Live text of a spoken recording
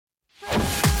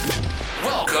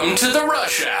Welcome to the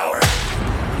Rush Hour.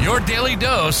 Your daily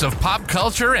dose of pop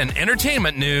culture and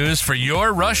entertainment news for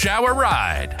your rush hour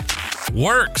ride.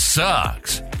 Work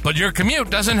sucks, but your commute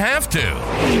doesn't have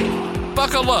to.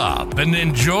 Buckle up and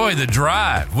enjoy the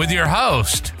drive with your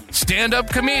host, stand-up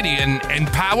comedian and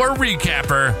power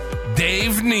recapper,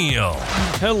 Dave Neal.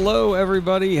 Hello,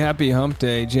 everybody. Happy Hump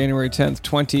Day, January 10th,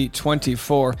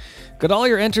 2024. Got all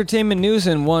your entertainment news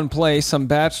in one place, some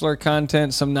Bachelor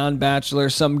content, some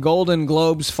non-Bachelor, some Golden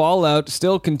Globes fallout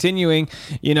still continuing.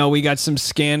 You know, we got some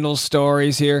scandal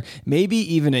stories here, maybe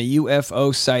even a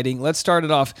UFO sighting. Let's start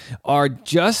it off. Are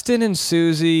Justin and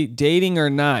Susie dating or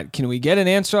not? Can we get an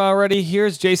answer already?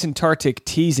 Here's Jason Tartick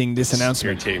teasing this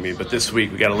announcement. It's irritating me, but this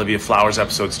week we got Olivia Flowers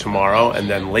episodes tomorrow, and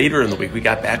then later in the week we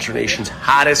got Bachelor Nation's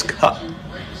hottest couple.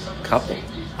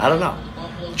 I don't know.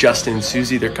 Justin and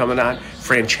Susie, they're coming on.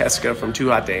 Francesca from Too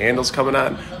Hot to Handle's coming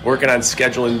on. Working on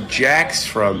scheduling Jax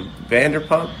from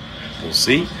Vanderpump. We'll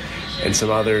see. And some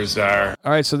others are...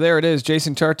 All right, so there it is.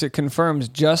 Jason Tartick confirms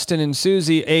Justin and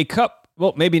Susie a couple.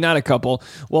 Well, maybe not a couple.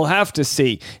 We'll have to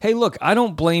see. Hey, look, I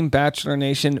don't blame Bachelor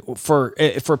Nation for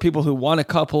people who want to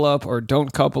couple up or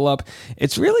don't couple up.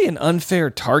 It's really an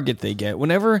unfair target they get.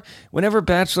 Whenever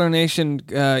Bachelor Nation,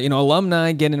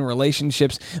 alumni get in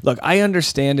relationships, look, I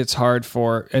understand it's hard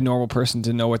for a normal person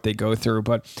to know what they go through,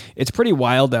 but it's pretty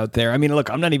wild out there. I mean, look,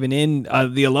 I'm not even in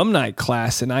the alumni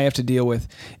class, and I have to deal with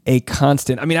a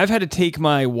constant. I mean, I've had to take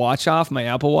my watch off, my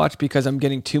Apple Watch, because I'm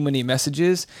getting too many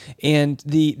messages, and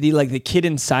the kid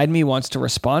inside me wants to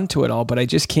respond to it all, but I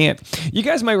just can't. You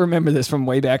guys might remember this from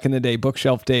way back in the day,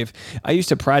 Bookshelf Dave. I used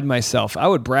to pride myself. I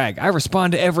would brag. I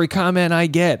respond to every comment I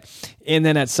get. And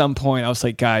then at some point, I was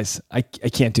like, guys, I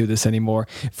can't do this anymore.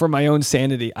 For my own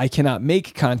sanity, I cannot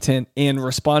make content and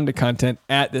respond to content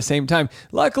at the same time.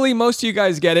 Luckily, most of you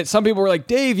guys get it. Some people were like,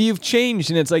 Dave, you've changed.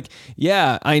 And it's like,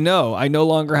 yeah, I know. I no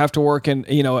longer have to work in,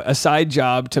 a side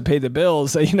job to pay the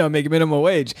bills, make a minimum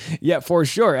wage. Yeah, for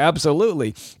sure.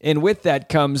 Absolutely. And with that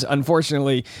comes,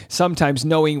 unfortunately, sometimes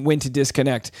knowing when to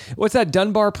disconnect. What's that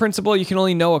Dunbar principle? You can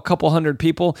only know a couple hundred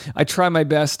people. I try my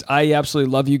best. I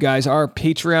absolutely love you guys. Our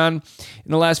Patreon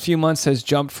in the last few months has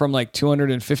jumped from like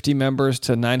 250 members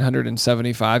to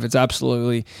 975. It's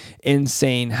absolutely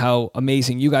insane how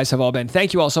amazing you guys have all been.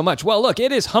 Thank you all so much. Well, look,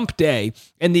 it is Hump Day,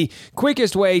 and the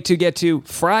quickest way to get to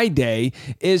Friday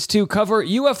is to cover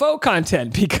UFO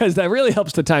content, because that really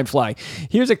helps the time fly.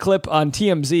 Here's a clip on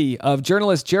TMZ of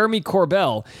journalist Jeremy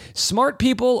Corbell. Smart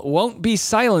people won't be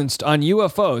silenced on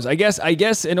UFOs. I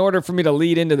guess in order for me to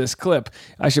lead into this clip,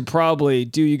 I should probably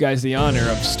do you guys the honor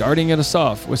of starting us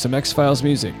off with some X-Files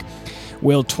music.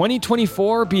 Will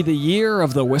 2024 be the year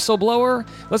of the whistleblower?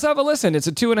 Let's have a listen. It's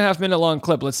a 2.5 minute long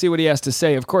clip. Let's see what he has to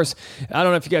say. Of course, I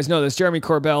don't know if you guys know this, Jeremy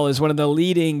Corbell is one of the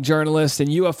leading journalists and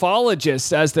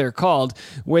ufologists, as they're called,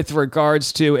 with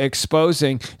regards to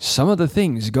exposing some of the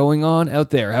things going on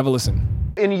out there. Have a listen.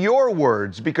 In your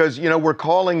words, because, we're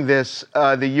calling this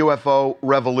the UFO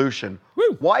revolution.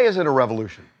 Woo. Why is it a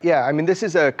revolution? Yeah, I mean, this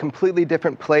is a completely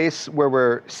different place where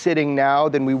we're sitting now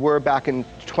than we were back in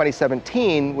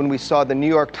 2017 when we saw the New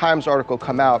York Times article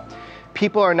come out.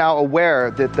 People are now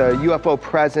aware that the UFO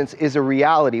presence is a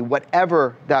reality,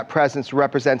 whatever that presence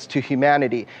represents to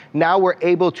humanity. Now we're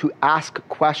able to ask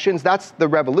questions. That's the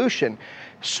revolution.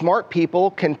 Smart people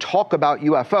can talk about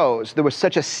UFOs. There was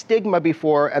such a stigma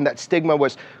before, and that stigma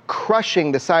was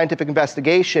crushing the scientific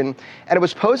investigation, and it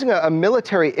was posing a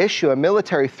military issue, a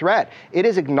military threat. It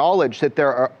is acknowledged that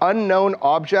there are unknown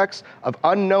objects of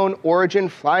unknown origin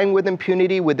flying with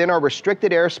impunity within our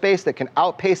restricted airspace that can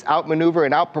outpace, outmaneuver,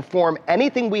 and outperform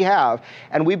anything we have,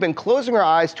 and we've been closing our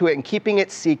eyes to it and keeping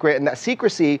it secret, and that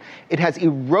secrecy, it has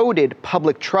eroded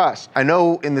public trust. I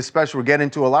know in this special we're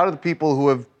getting to a lot of the people who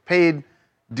have paid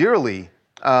dearly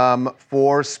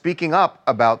for speaking up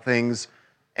about things,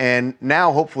 and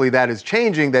now hopefully that is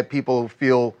changing, that people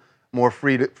feel more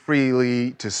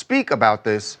freely to speak about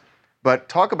this. But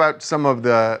talk about some of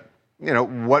the,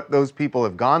 what those people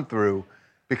have gone through,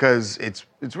 because it's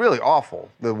really awful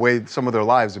the way some of their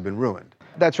lives have been ruined.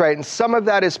 That's right, and some of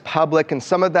that is public, and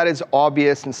some of that is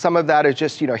obvious, and some of that is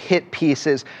just, hit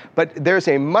pieces. But there's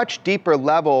a much deeper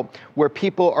level where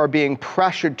people are being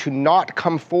pressured to not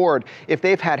come forward if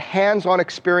they've had hands-on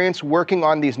experience working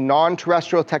on these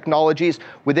non-terrestrial technologies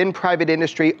within private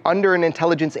industry under an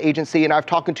intelligence agency. And I've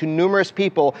talked to numerous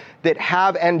people that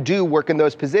have and do work in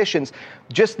those positions.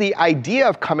 Just the idea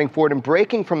of coming forward and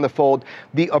breaking from the fold,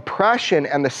 the oppression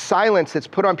and the silence that's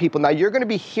put on people. Now, you're going to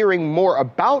be hearing more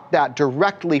about that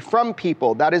directly from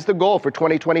people. That is the goal for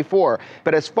 2024.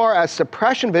 But as far as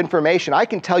suppression of information, I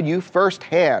can tell you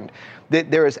firsthand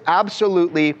that there is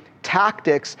absolutely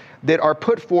tactics that are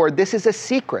put forward. This is a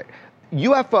secret.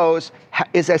 UFOs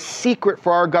is a secret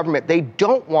for our government. They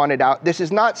don't want it out. This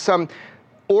is not some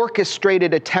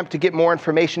orchestrated attempt to get more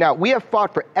information out. We have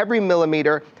fought for every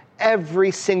millimeter,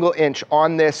 every single inch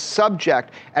on this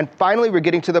subject. And finally, we're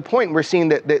getting to the point we're seeing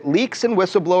that leaks and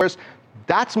whistleblowers,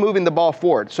 that's moving the ball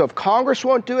forward. So if Congress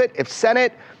won't do it, if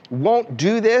Senate won't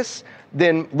do this,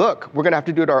 then look, we're going to have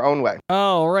to do it our own way.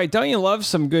 Oh, right. Don't you love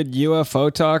some good UFO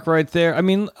talk right there? I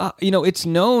mean, it's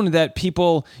known that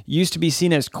people used to be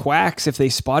seen as quacks if they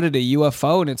spotted a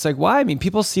UFO. And it's like, why? I mean,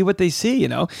 people see what they see,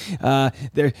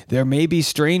 There may be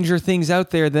stranger things out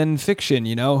there than fiction,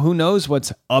 Who knows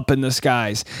what's up in the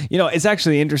skies? It's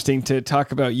actually interesting to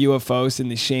talk about UFOs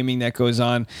and the shaming that goes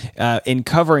on in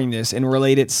covering this and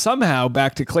relate it somehow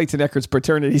back to Clayton Echard's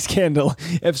paternity scandal.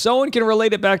 If someone can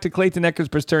relate it back to Clayton Echard's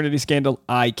paternity scandal,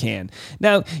 I can.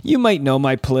 Now, you might know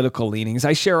my political leanings.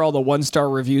 I share all the one-star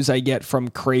reviews I get from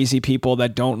crazy people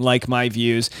that don't like my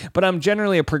views, but I'm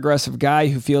generally a progressive guy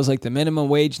who feels like the minimum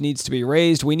wage needs to be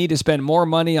raised. We need to spend more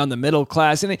money on the middle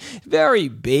class, and very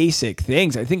basic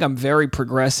things. I think I'm very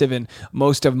progressive in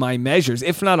most of my measures,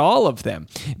 if not all of them.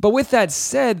 But with that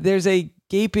said, there's a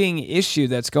gaping issue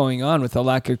that's going on with the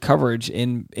lack of coverage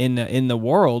in the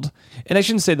world, and I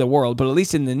shouldn't say the world, but at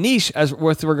least in the niche as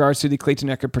with regards to the Clayton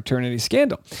Echard paternity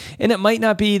scandal. And it might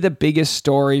not be the biggest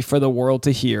story for the world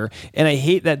to hear, and I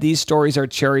hate that these stories are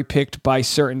cherry-picked by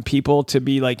certain people to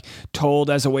be like told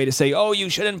as a way to say, oh, you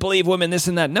shouldn't believe women, this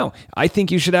and that. No, I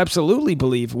think you should absolutely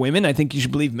believe women. I think you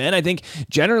should believe men. I think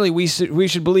generally we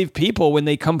should believe people when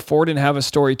they come forward and have a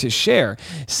story to share.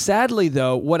 Sadly,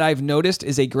 though, what I've noticed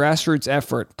is a grassroots effort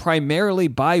primarily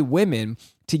by women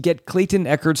to get Clayton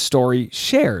Echard's story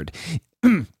shared.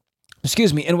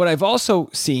 Excuse me. And what I've also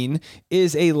seen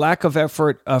is a lack of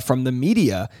effort from the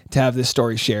media to have this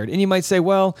story shared. And you might say,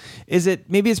 well,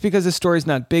 maybe it's because the story's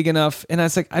not big enough. And I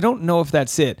was like, I don't know if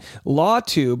that's it.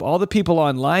 LawTube, all the people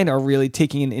online are really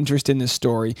taking an interest in this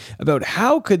story about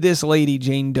how could this lady,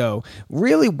 Jane Doe,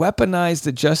 really weaponize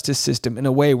the justice system in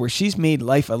a way where she's made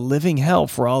life a living hell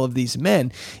for all of these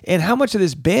men. And how much of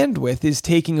this bandwidth is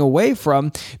taking away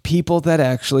from people that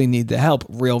actually need the help,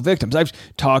 real victims. I've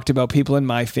talked about people in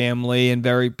my family and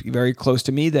very, very close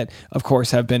to me that, of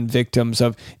course, have been victims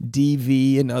of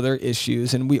DV and other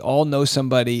issues. And we all know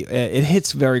somebody. It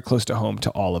hits very close to home to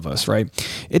all of us, right?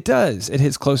 It does. It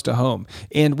hits close to home.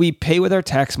 And we pay with our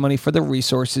tax money for the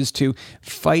resources to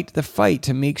fight the fight,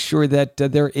 to make sure that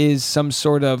there is some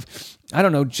sort of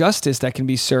justice that can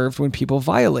be served when people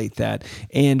violate that.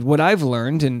 And what I've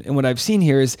learned and what I've seen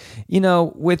here is,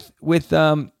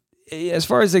 as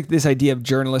far as like this idea of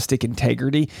journalistic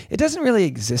integrity, it doesn't really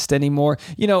exist anymore.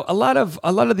 A lot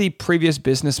of the previous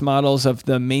business models of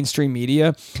the mainstream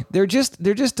media,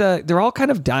 they're all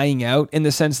kind of dying out in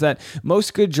the sense that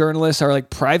most good journalists are like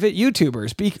private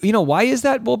YouTubers. Why is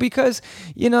that? Well, because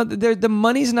the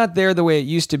money's not there the way it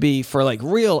used to be for like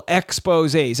real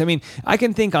exposés. I mean, I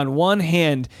can think on one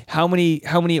hand how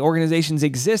many organizations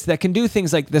exist that can do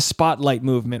things like the Spotlight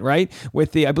movement, right?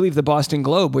 With I believe the Boston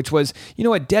Globe, which was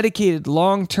a dedicated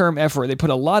long-term effort. They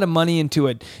put a lot of money into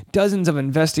it. Dozens of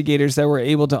investigators that were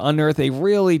able to unearth a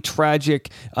really tragic,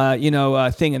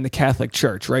 thing in the Catholic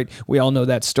Church, right? We all know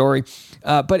that story.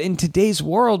 But in today's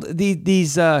world,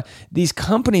 these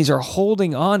companies are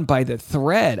holding on by the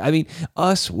thread. I mean,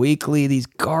 Us Weekly, these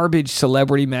garbage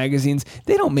celebrity magazines,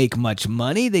 they don't make much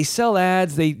money. They sell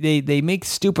ads. They make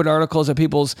stupid articles of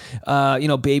people's,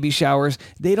 baby showers.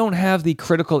 They don't have the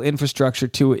critical infrastructure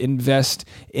to invest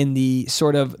in the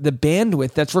sort of the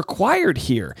bandwidth that's required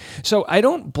here. So I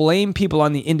don't blame people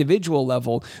on the individual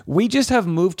level. We just have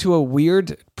moved to a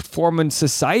weird form in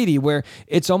society where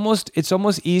it's almost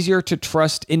easier to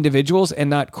trust individuals and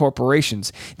not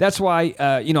corporations. That's why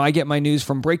I get my news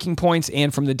from Breaking Points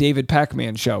and from the David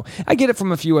Pakman show. I get it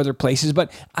from a few other places,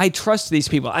 but I trust these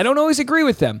people. I don't always agree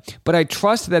with them, but I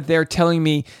trust that they're telling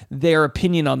me their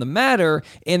opinion on the matter,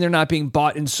 and they're not being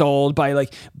bought and sold by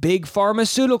like big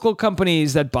pharmaceutical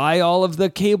companies that buy all of the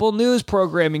cable news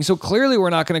programming. So clearly we're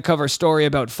not going to cover a story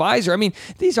about Pfizer. I mean,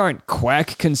 these aren't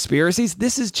quack conspiracies.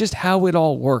 This is just how it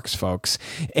all works, folks.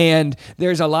 And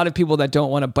there's a lot of people that don't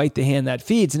want to bite the hand that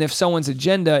feeds. And if someone's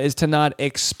agenda is to not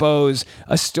expose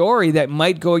a story that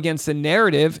might go against the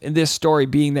narrative, and this story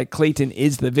being that Clayton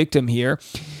is the victim here,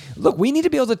 look, we need to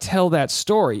be able to tell that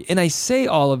story. And I say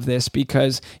all of this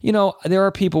because, there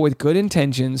are people with good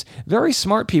intentions, very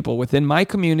smart people within my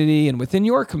community and within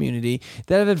your community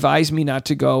that have advised me not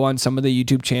to go on some of the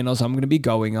YouTube channels I'm going to be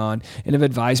going on, and have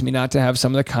advised me not to have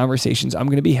some of the conversations I'm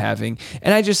going to be having.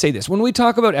 And I just say this, when we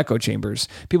talk about echo chambers,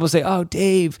 people say, oh,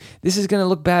 Dave, this is going to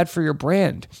look bad for your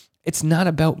brand. It's not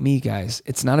about me, guys.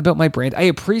 It's not about my brand. I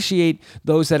appreciate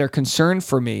those that are concerned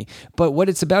for me, but what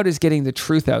it's about is getting the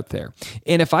truth out there.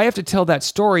 And if I have to tell that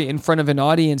story in front of an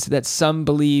audience that some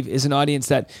believe is an audience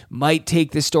that might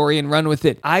take this story and run with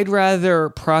it, I'd rather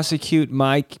prosecute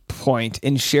my point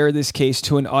and share this case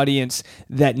to an audience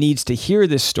that needs to hear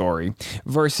this story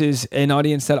versus an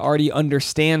audience that already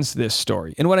understands this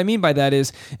story. And what I mean by that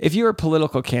is, if you're a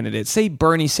political candidate, say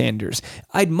Bernie Sanders,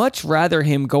 I'd much rather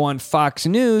him go on Fox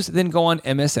News than go on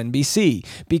MSNBC,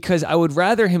 because I would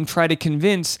rather him try to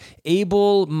convince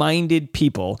able-minded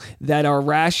people that are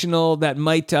rational, that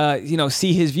might,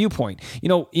 see his viewpoint. A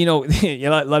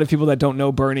lot of people that don't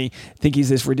know Bernie think he's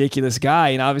this ridiculous guy,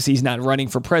 and obviously he's not running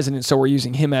for president, so we're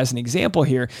using him as an example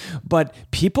here. But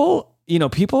people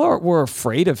were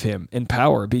afraid of him in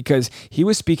power because he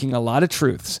was speaking a lot of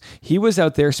truths. He was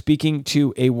out there speaking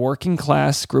to a working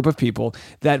class group of people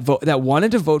that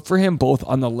wanted to vote for him both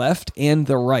on the left and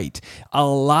the right. A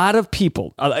lot of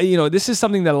people, this is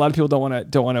something that a lot of people don't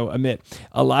want to admit.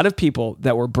 A lot of people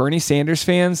that were Bernie Sanders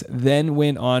fans then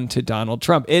went on to Donald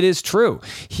Trump. It is true.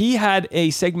 He had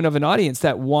a segment of an audience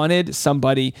that wanted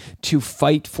somebody to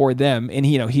fight for them, and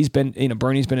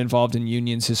Bernie's been involved in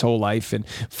unions his whole life and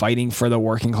fighting for the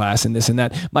working class and this and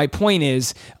that. My point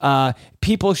is,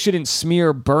 people shouldn't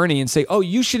smear Bernie and say, oh,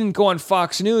 you shouldn't go on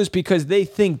Fox News because they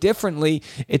think differently.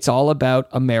 It's all about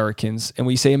Americans. And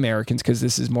we say Americans because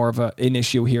this is more of an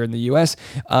issue here in the U.S.,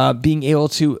 being able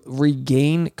to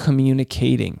regain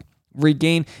communicating.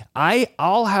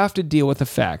 I'll have to deal with the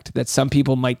fact that some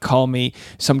people might call me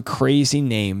some crazy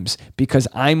names because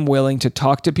I'm willing to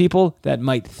talk to people that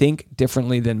might think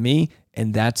differently than me,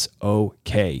 and that's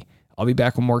okay. I'll be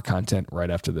back with more content right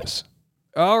after this.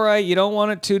 All right, you don't want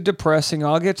it too depressing.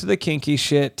 I'll get to the kinky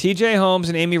shit. TJ Holmes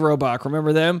and Amy Robach,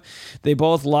 remember them? They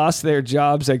both lost their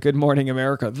jobs at Good Morning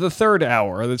America, the third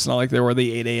hour. It's not like they were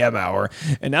the 8 a.m. hour.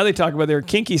 And now they talk about their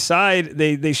kinky side.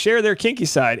 They share their kinky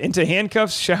side into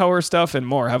handcuffs, shower stuff, and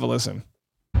more. Have a listen.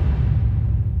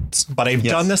 But I've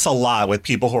done this a lot with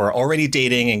people who are already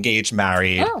dating, engaged,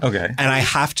 married. Oh. Okay. And I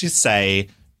have to say,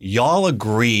 y'all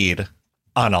agreed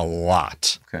on a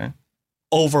lot. Okay.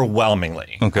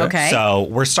 Overwhelmingly. Okay. So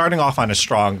we're starting off on a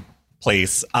strong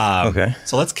place. Okay.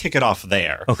 So let's kick it off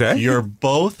there. Okay. You're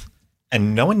both,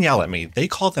 and no one yell at me, they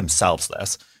call themselves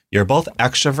this. You're both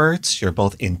extroverts. You're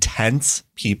both intense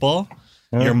people.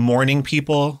 You're morning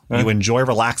people. You enjoy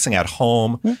relaxing at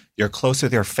home. You're close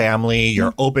with your family.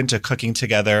 You're open to cooking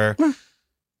together.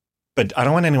 But I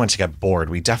don't want anyone to get bored.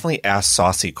 We definitely ask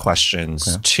saucy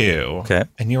questions too. Okay.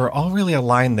 And you were all really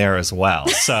aligned there as well.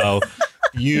 So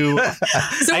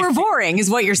we're boring is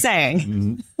what you're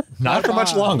saying. Not for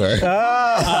much longer.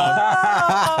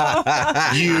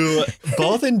 You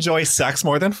both enjoy sex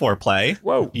more than foreplay.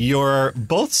 Whoa. You're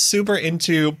both super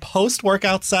into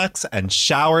post-workout sex and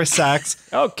shower sex.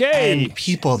 Okay. And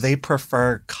people, they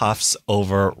prefer cuffs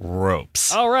over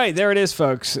ropes. All right, there it is,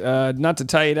 folks. Not to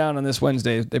tie you down on this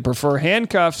Wednesday. They prefer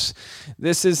handcuffs.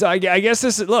 This is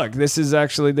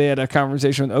actually, they had a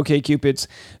conversation with OkCupid's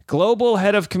global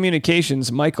head of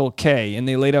communications, Michael K., and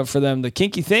they laid out for them the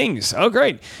kinky things. Oh,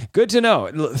 great. Good to know.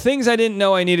 Things I didn't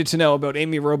know I needed to know about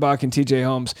Amy Robach and TJ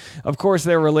Holmes. Of course,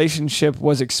 their relationship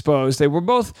was exposed. They were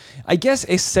both, I guess,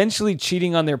 essentially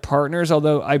cheating on their partners,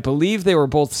 although I believe they were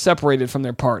both separated from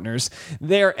their partners.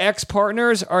 Their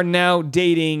ex-partners are now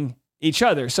dating each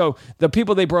other. So the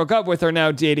people they broke up with are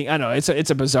now dating. I know, it's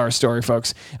a bizarre story,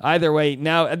 folks. Either way,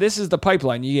 now this is the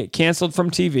pipeline. You get canceled from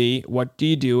TV. What do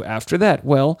you do after that?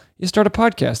 Well, you start a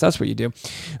podcast. That's what you do.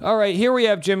 All right, here we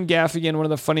have Jim Gaffigan, one of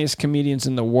the funniest comedians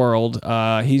in the world.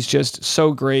 He's just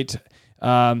so great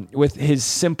with his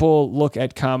simple look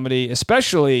at comedy,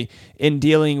 especially in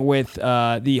dealing with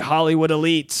the Hollywood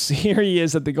elites. Here he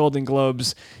is at the Golden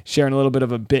Globes sharing a little bit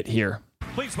of a bit here.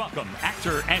 Please welcome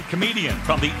actor and comedian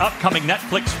from the upcoming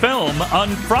Netflix film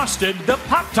Unfrosted, The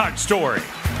Pop-Tart Story,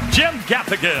 Jim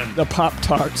Gaffigan. The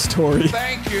Pop-Tart Story.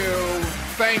 Thank you.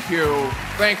 Thank you.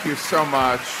 Thank you so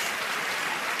much.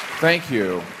 Thank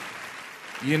you.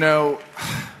 You know,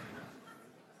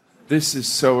 this is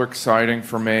so exciting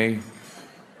for me.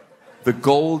 The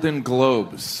Golden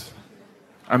Globes.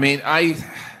 I mean, I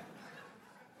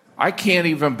can't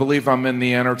even believe I'm in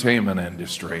the entertainment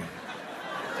industry.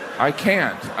 I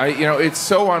can't. It's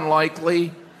so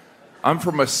unlikely. I'm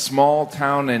from a small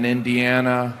town in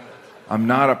Indiana. I'm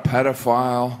not a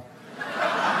pedophile.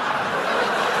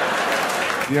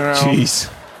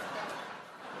 Jeez.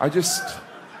 I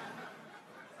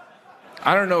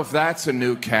don't know if that's a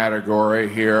new category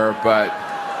here, but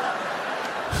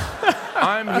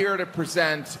I'm here to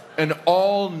present an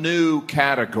all-new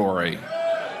category.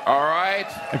 All right.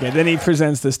 Okay, then he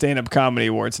presents the stand-up comedy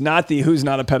awards, not the Who's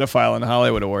Not a Pedophile in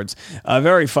Hollywood awards.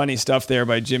 Very funny stuff there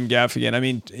by Jim Gaffigan. I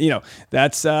mean,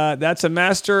 that's a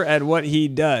master at what he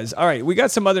does. All right, we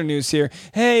got some other news here.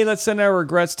 Hey, let's send our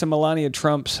regrets to Melania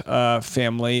Trump's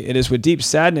family. It is with deep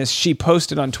sadness she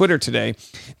posted on Twitter today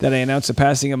that I announced the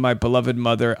passing of my beloved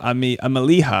mother,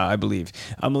 Amaliha, I believe.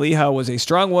 Amaliha was a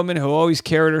strong woman who always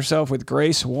carried herself with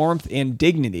grace, warmth, and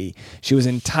dignity. She was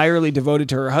entirely devoted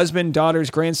to her husband, daughters,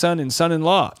 grandson, and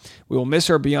son-in-law. We will miss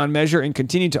her beyond measure and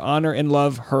continue to honor and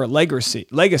love her legacy.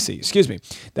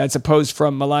 That's a post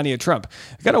from Melania Trump.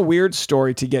 I got a weird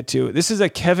story to get to. This is a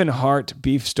Kevin Hart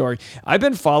beef story. I've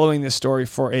been following this story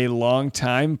for a long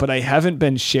time, but I haven't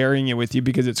been sharing it with you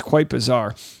because it's quite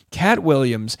bizarre. Cat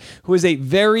Williams, who is a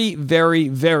very, very,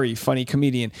 very funny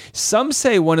comedian. Some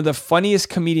say one of the funniest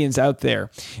comedians out there.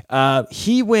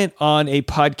 He went on a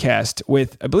podcast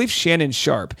with, I believe, Shannon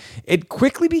Sharp. It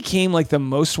quickly became like the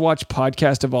most watched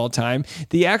podcast of all time.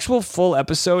 The actual full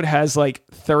episode has like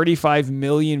 35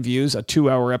 million views, a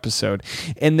 2-hour episode.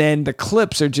 And then the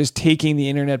clips are just taking the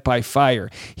internet by fire.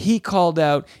 He called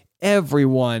out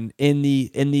everyone in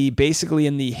the basically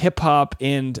in the hip hop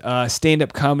and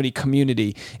stand-up comedy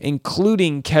community,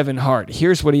 including Kevin Hart.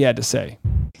 Here's what he had to say.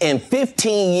 In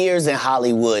 15 years in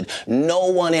Hollywood, no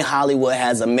one in Hollywood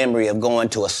has a memory of going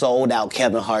to a sold-out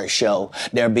Kevin Hart show,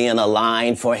 there being a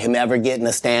line for him ever getting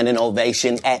a standing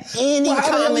ovation at any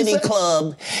comedy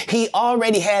club. He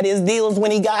already had his deals when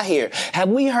he got here. Have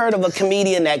we heard of a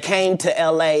comedian that came to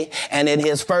L.A. and in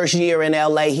his first year in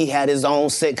L.A. he had his own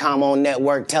sitcom on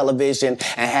network television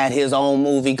and had his own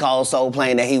movie called Soul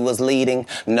Plane that he was leading?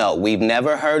 No, we've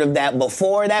never heard of that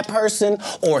before that person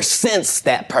or since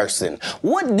that person.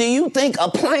 What do you think a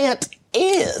plant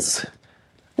is?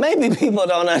 Maybe people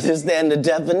don't understand the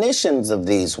definitions of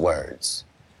these words.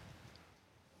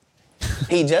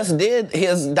 He just did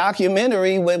his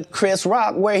documentary with Chris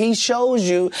Rock where he shows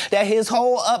you that his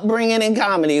whole upbringing in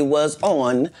comedy was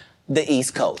on the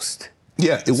East Coast.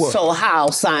 Yeah, it was. So how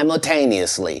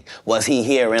simultaneously was he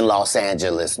here in Los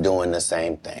Angeles doing the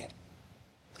same thing?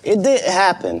 It didn't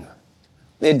happen.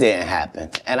 It didn't happen.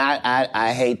 And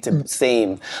I hate to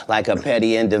seem like a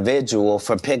petty individual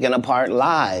for picking apart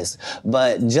lies,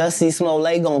 but Jussie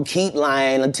Smollett gonna keep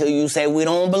lying until you say we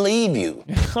don't believe you.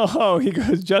 Oh, he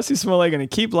goes, Jussie Smollett gonna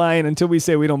keep lying until we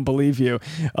say we don't believe you.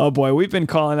 Oh boy, we've been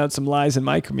calling out some lies in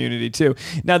my community too.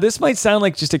 Now, this might sound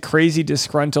like just a crazy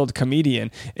disgruntled comedian,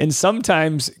 and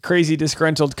sometimes crazy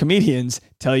disgruntled comedians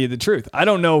tell you the truth. I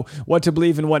don't know what to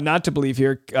believe and what not to believe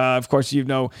here. Of course, you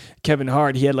know Kevin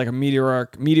Hart. He had like a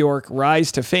meteoric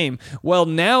rise to fame. Well,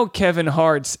 now Kevin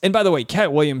Hart's, and by the way,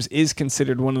 Cat Williams is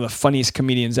considered one of the funniest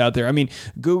comedians out there. I mean,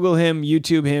 Google him,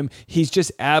 YouTube him. He's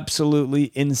just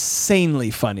absolutely insanely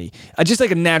funny. Just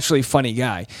like a naturally funny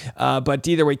guy. But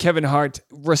either way, Kevin Hart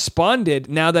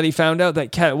responded now that he found out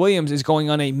that Cat Williams is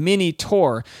going on a mini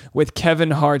tour with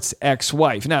Kevin Hart's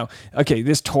ex-wife. Now, okay,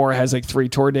 this tour has like 3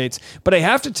 tour dates, but I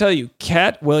have to tell you,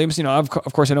 Cat Williams, of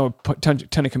course I know a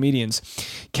ton of comedians.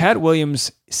 Cat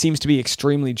Williams seems to be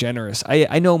extremely generous.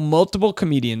 I know multiple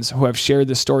comedians who have shared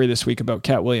this story this week about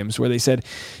Cat Williams, where they said,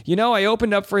 I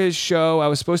opened up for his show. I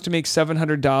was supposed to make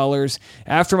 $700.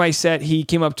 After my set, he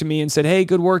came up to me and said, hey,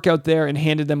 good work out there, and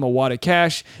handed them a wad of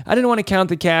cash. I didn't want to count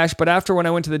the cash, but after when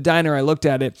I went to the diner, I looked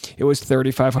at it. It was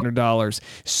 $3,500.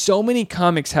 So many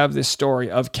comics have this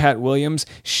story of Cat Williams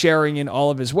sharing in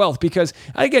all of his wealth because,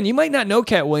 again, you might not know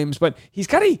Cat Williams, but he's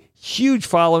got a huge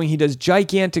following. He does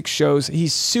gigantic shows.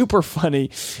 He's super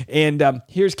funny. And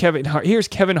here's Kevin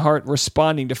Hart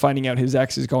responding to finding out his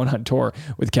ex is going on tour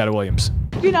with Cat Williams.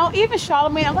 Even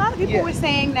Charlamagne, a lot of people were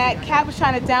saying that Cat was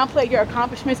trying to downplay your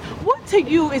accomplishments. What to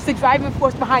you is the driving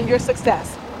force behind your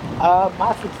success?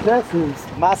 My success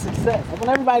is my success. I want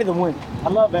everybody to win. I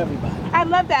love everybody. I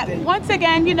love that. Once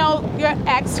again, your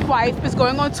ex-wife is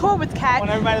going on tour with Cat. I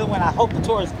want everybody to win. I hope the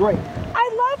tour is great.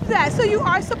 I love that. So you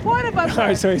are supportive of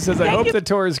her. So he says, I hope the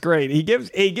tour is great. He gives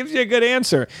you a good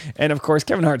answer. And of course,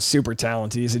 Kevin Hart's super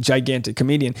talented. He's a gigantic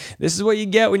comedian. This is what you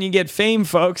get when you get fame,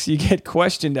 folks. You get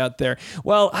questioned out there.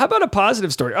 Well, how about a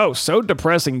positive story? Oh, so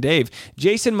depressing, Dave.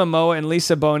 Jason Momoa and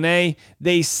Lisa Bonet,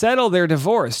 they settle their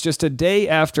divorce just a day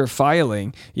after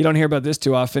filing. You don't hear about this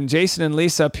too often. Jason and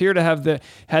Lisa appear to have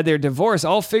had their divorce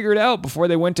all figured out before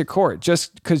they went to court.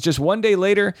 Just one day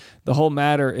later, the whole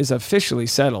matter is officially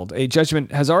settled. A judgment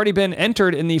has already been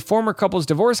entered in the former couple's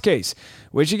divorce case,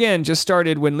 which again just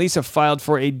started when Lisa filed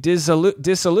for a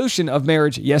dissolution of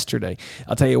marriage yesterday.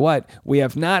 I'll tell you what, we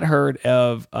have not heard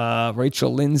of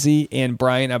Rachel Lindsay and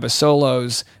Brian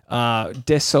Abasolo's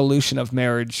dissolution of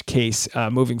marriage case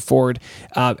moving forward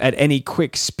at any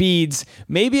quick speeds.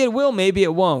 Maybe it will, maybe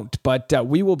it won't, but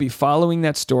we will be following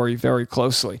that story very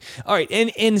closely. All right,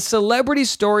 and in celebrity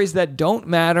stories that don't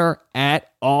matter at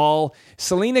all,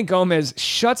 Selena Gomez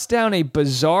shuts down a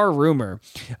bizarre rumor.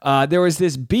 There was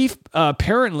this beef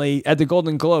apparently at the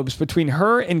Golden Globes between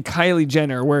her and Kylie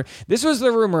Jenner, where this was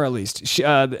the rumor, at least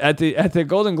at the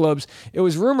Golden Globes. It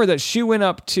was rumored that she went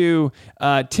up to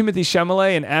Timothée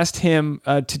Chalamet and asked him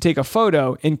to take a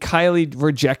photo, and Kylie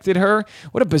rejected her.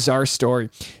 What a bizarre story.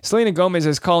 Selena Gomez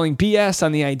is calling BS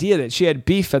on the idea that she had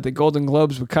beef at the Golden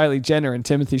Globes with Kylie Jenner and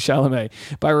Timothée Chalamet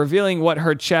by revealing what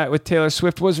her chat with Taylor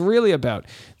Swift was really about.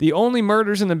 The only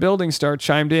murders in the building star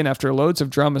chimed in after loads of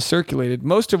drama circulated,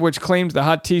 most of which claimed the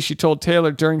hot tea she told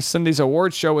Taylor during Sunday's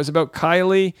awards show was about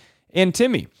Kylie and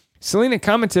Timmy. Selena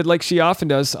commented, like she often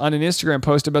does, on an Instagram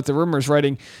post about the rumors,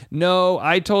 writing, "No,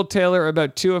 I told Taylor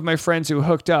about two of my friends who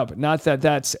hooked up. Not that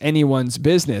that's anyone's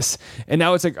business." And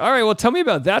now it's like, all right, well, tell me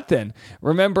about that then.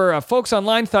 Remember, folks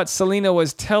online thought Selena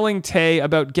was telling Tay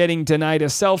about getting denied a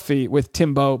selfie with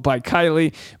Timbo by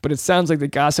Kylie, but it sounds like the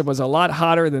gossip was a lot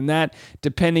hotter than that,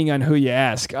 depending on who you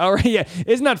ask. All right, yeah,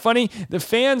 isn't that funny? The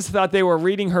fans thought they were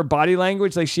reading her body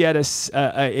language like she had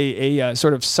a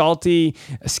sort of salty,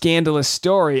 scandalous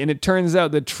story, and it turns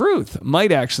out the truth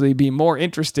might actually be more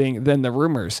interesting than the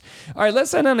rumors. All right,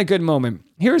 let's end on a good moment.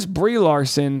 Here's Brie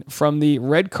Larson from the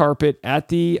red carpet at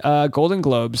the Golden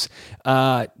Globes.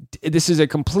 This is a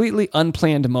completely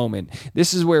unplanned moment.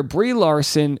 This is where Brie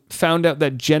Larson found out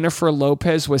that Jennifer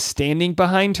Lopez was standing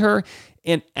behind her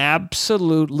and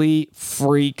absolutely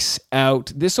freaks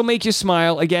out. This will make you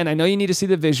smile. Again, I know you need to see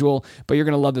the visual, but you're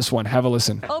going to love this one. Have a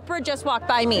listen. Oprah just walked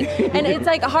by me, and it's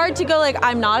like hard to go like,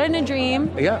 I'm not in a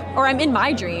dream, or I'm in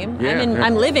my dream.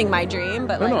 I'm living my dream,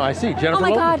 but like, no, I see. Jennifer oh my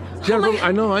Lopez. God. Jennifer, oh my,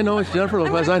 I know it's Jennifer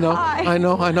Lopez. I know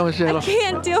it's J-Lo. I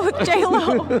can't deal with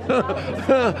J-Lo.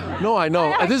 No, I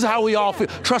know. This is how we all feel.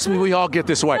 Trust me, we all get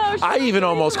this way. No, I even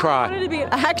almost cried. I wanted to be an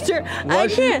actor. I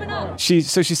can't. She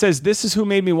says, this is who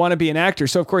made me want to be an actor.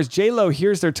 So, of course, J-Lo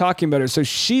hears they're talking about her. So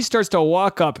she starts to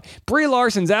walk up. Brie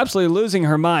Larson's absolutely losing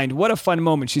her mind. What a fun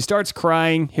moment. She starts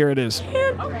crying. Here it is.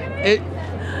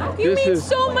 You mean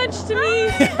so much to me.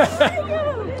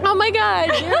 Oh, my God.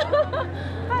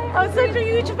 I'm such a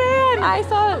huge fan. I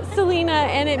saw Selena,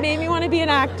 and it made me want to be an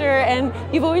actor, and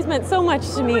you've always meant so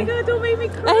much to me. Oh my God, don't make me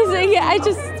cry.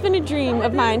 It's been a dream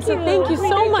of mine, so thank you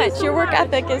so much. Your work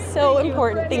ethic is so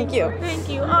important. Thank you. Thank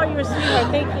you. Oh, you're a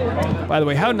sweetheart. Thank you. By the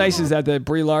way, how nice is that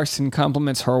Brie Larson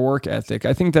compliments her work ethic?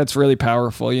 I think that's really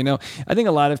powerful. You know, I think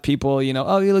a lot of people, oh,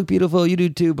 you look beautiful, you do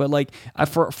too. But like,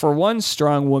 for one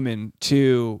strong woman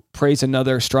to praise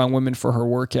another strong woman for her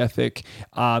work ethic,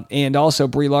 and also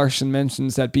Brie Larson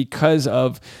mentions that because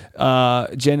of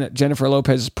Jennifer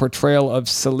Lopez's portrayal of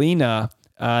Selena,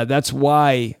 that's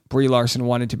why Brie Larson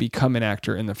wanted to become an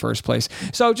actor in the first place.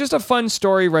 So just a fun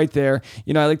story right there.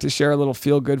 I like to share a little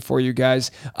feel good for you guys.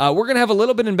 We're going to have a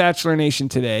little bit in Bachelor Nation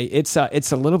today. It's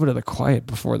a little bit of the quiet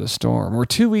before the storm. We're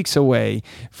 2 weeks away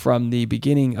from the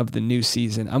beginning of the new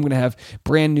season. I'm going to have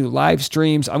brand new live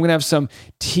streams. I'm going to have some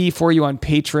tea for you on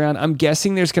Patreon. I'm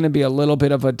guessing there's going to be a little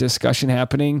bit of a discussion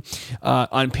happening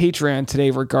on Patreon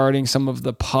today regarding some of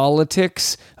the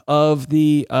politics of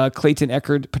the Clayton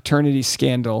Echard paternity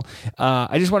scandal.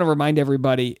 I just want to remind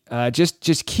everybody,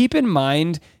 just keep in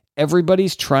mind,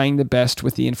 everybody's trying the best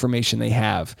with the information they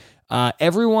have.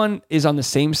 Everyone is on the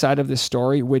same side of this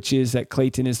story, which is that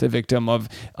Clayton is the victim of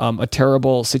a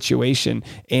terrible situation.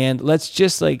 And let's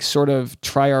just sort of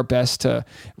try our best to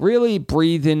really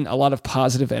breathe in a lot of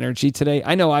positive energy today.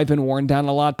 I know I've been worn down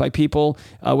a lot by people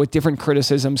with different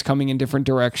criticisms coming in different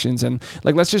directions. And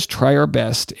let's just try our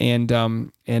best. And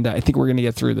I think we're going to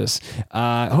get through this.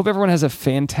 I hope everyone has a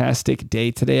fantastic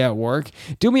day today at work.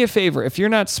 Do me a favor. If you're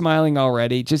not smiling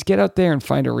already, just get out there and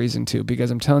find a reason to,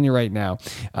 because I'm telling you right now,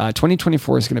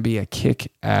 2024 is going to be a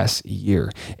kick-ass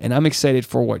year. And I'm excited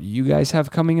for what you guys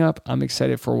have coming up. I'm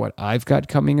excited for what I've got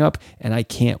coming up, and I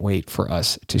can't wait for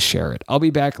us to share it. I'll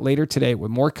be back later today with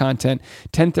more content.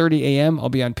 10:30 a.m. I'll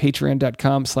be on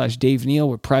patreon.com/Dave Neal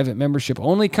with private membership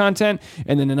only content,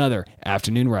 and then another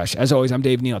afternoon rush. As always, I'm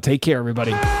Dave Neal. Take care,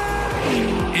 everybody.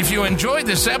 If you enjoyed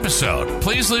this episode,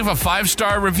 please leave a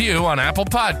 5-star review on Apple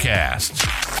Podcasts.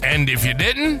 And if you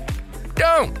didn't,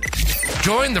 don't.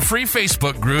 Join the free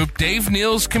Facebook group Dave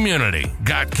Neal's Community.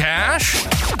 Got cash?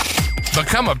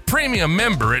 Become a premium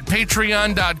member at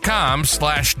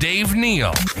patreon.com/Dave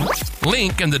Neal.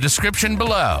 Link in the description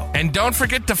below. And don't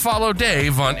forget to follow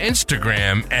Dave on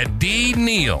Instagram at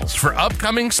DNeils for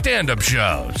upcoming stand-up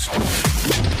shows.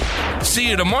 See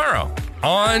you tomorrow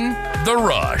on The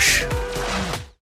Rush.